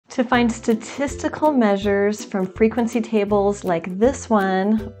To find statistical measures from frequency tables like this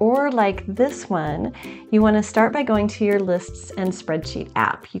one or like this one, you want to start by going to your Lists and Spreadsheet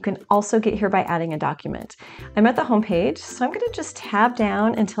app. You can also get here by adding a document. I'm at the home page, so I'm going to just tab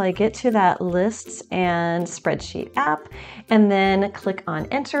down until I get to that Lists and Spreadsheet app, and then click on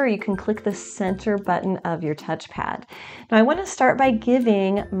Enter. You can click the center button of your touchpad. Now I want to start by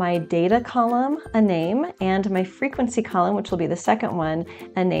giving my data column a name and my frequency column, which will be the second one,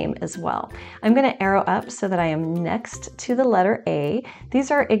 a name as well. I'm going to arrow up so that I am next to the letter A.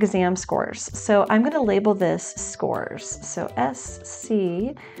 These are exam scores. So I'm going to label this scores. So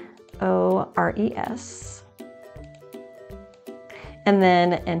SCORES. And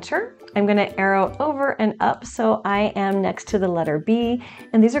then enter. I'm going to arrow over and up so I am next to the letter B,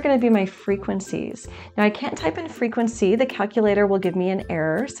 and these are going to be my frequencies. Now I can't type in frequency, the calculator will give me an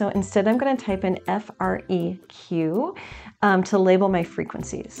error, so instead I'm going to type in FREQ to label my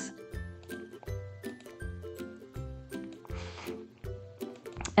frequencies.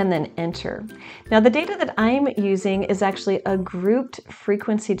 And then enter. Now the data that I'm using is actually a grouped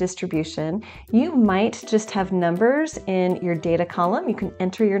frequency distribution. You might just have numbers in your data column. You can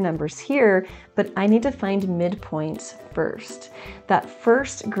enter your numbers here, but I need to find midpoints first. That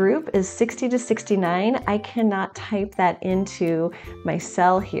first group is 60 to 69. I cannot type that into my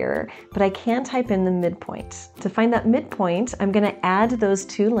cell here, but I can type in the midpoint. To find that midpoint, I'm going to add those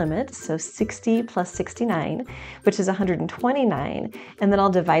two limits, so 60 plus 69, which is 129, and then I'll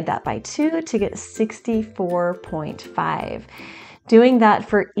divide that by 2 to get 64.5. Doing that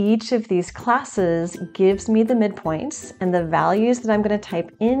for each of these classes gives me the midpoints and the values that I'm going to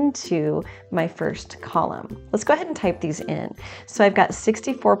type into my first column. Let's go ahead and type these in. So I've got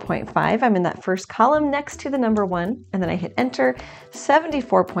 64.5. I'm in that first column next to the number 1, and then I hit enter.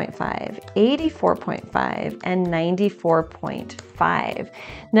 74.5, 84.5, and 94.5.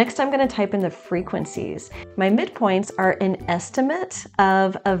 Next, I'm going to type in the frequencies. My midpoints are an estimate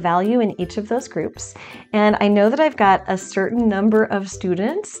of a value in each of those groups, and I know that I've got a certain number of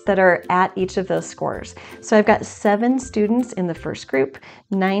students that are at each of those scores. So I've got 7 students in the first group,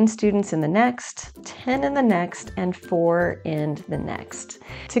 9 students in the next, 10 in the next, and 4 in the next.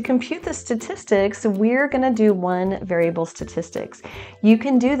 To compute the statistics, we're going to do one variable statistics. You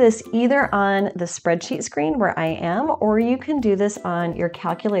can do this either on the spreadsheet screen where I am, or you can do this on your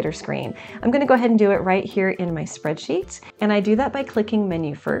calculator screen. I'm going to go ahead and do it right here in my spreadsheet, and I do that by clicking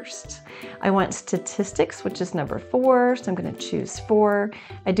menu first. I want statistics, which is number 4, so I'm going to choose 4.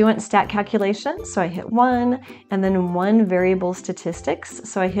 I do want stat calculation, so I hit 1, and then 1 variable statistics,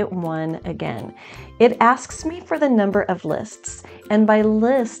 so I hit 1 again. It asks me for the number of lists, and by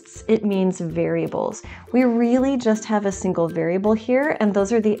lists, it means variables. We really just have a single variable here, and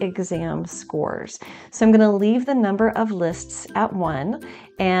those are the exam scores. So I'm going to leave the number of lists at 1,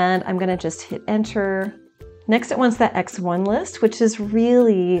 and I'm going to just hit enter. Next, it wants that X1 list, which is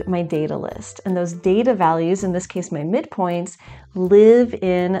really my data list. And those data values, in this case my midpoints, live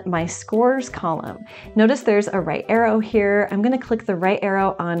in my scores column. Notice there's a right arrow here. I'm going to click the right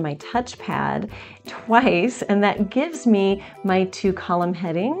arrow on my touchpad twice, and that gives me my 2 column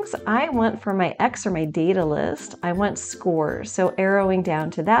headings. I want for my X or my data list, I want scores. So arrowing down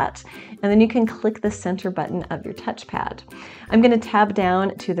to that, and then you can click the center button of your touchpad. I'm going to tab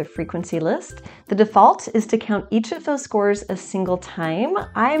down to the frequency list. The default is to count each of those scores a single time.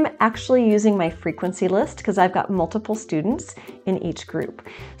 I'm actually using my frequency list because I've got multiple students in each group.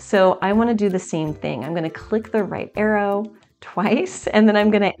 So I want to do the same thing. I'm going to click the right arrow twice, and then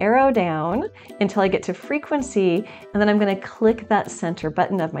I'm going to arrow down until I get to frequency, and then I'm going to click that center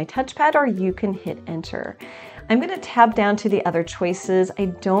button of my touchpad, or you can hit enter. I'm going to tab down to the other choices. I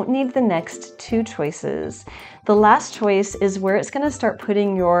don't need the next 2 choices. The last choice is where it's going to start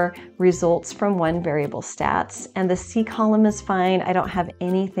putting your results from one variable stats, and the C column is fine. I don't have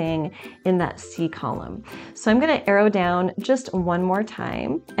anything in that C column. So I'm going to arrow down just one more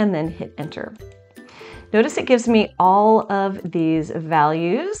time and then hit enter. Notice it gives me all of these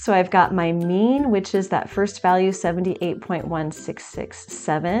values. So I've got my mean, which is that first value,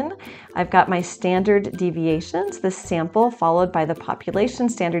 78.1667. I've got my standard deviations, the sample followed by the population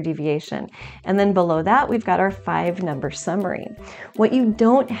standard deviation. And then below that, we've got our 5-number summary. What you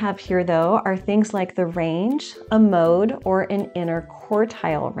don't have here though are things like the range, a mode, or an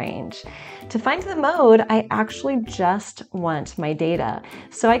interquartile range. To find the mode, I actually just want my data.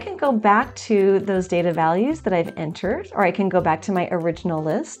 So I can go back to those data values values that I've entered, or I can go back to my original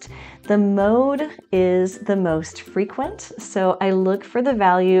list. The mode is the most frequent, so I look for the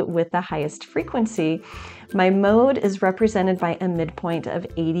value with the highest frequency. My mode is represented by a midpoint of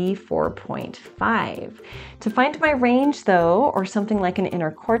 84.5. To find my range though, or something like an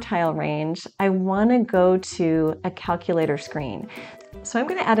interquartile range, I want to go to a calculator screen. So I'm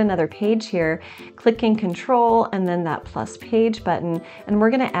going to add another page here, clicking Control and then that plus page button, and we're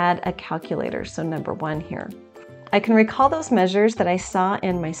going to add a calculator, so number 1 here. I can recall those measures that I saw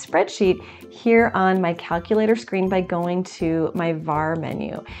in my spreadsheet here on my calculator screen by going to my VAR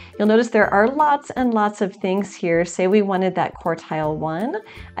menu. You'll notice there are lots and lots of things here. Say we wanted that quartile 1,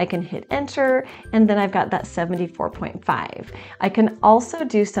 I can hit enter, and then I've got that 74.5. I can also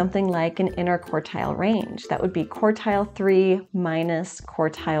do something like an interquartile range. That would be quartile 3 minus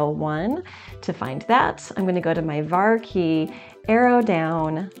quartile 1. To find that, I'm going to go to my VAR key, arrow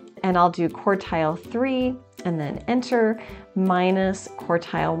down, and I'll do quartile 3 and then enter, minus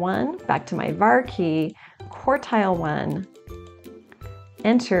quartile 1, back to my VAR key, quartile 1,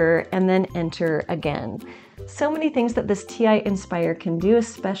 enter, and then enter again. So many things that this TI Nspire can do,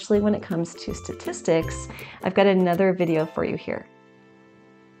 especially when it comes to statistics. I've got another video for you here.